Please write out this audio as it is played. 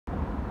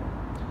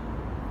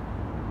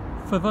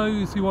For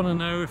those who want to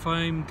know if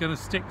I'm going to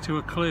stick to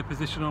a clear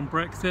position on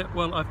Brexit,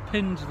 well, I've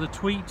pinned the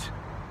tweet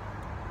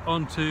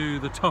onto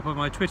the top of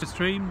my Twitter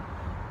stream,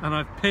 and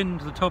I've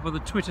pinned the top of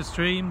the Twitter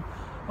stream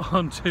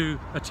onto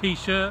a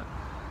t-shirt,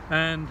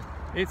 and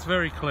it's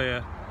very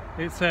clear.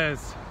 It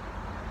says,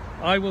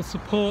 I will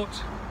support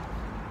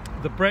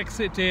the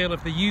Brexit deal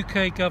of the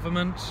UK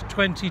government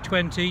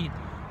 2020,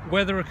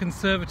 whether a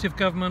Conservative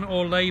government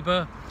or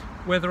Labour,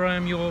 whether I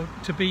am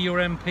to be your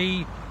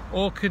MP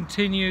or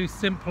continue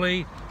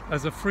simply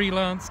as a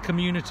freelance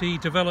community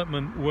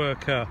development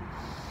worker,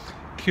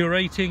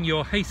 curating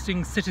your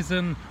Hastings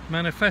Citizen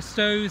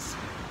manifestos,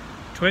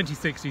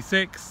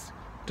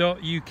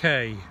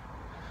 2066.uk.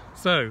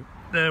 So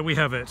there we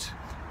have it,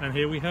 and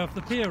here we have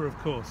the pier, of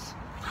course.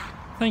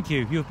 Thank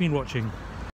you, you've been watching.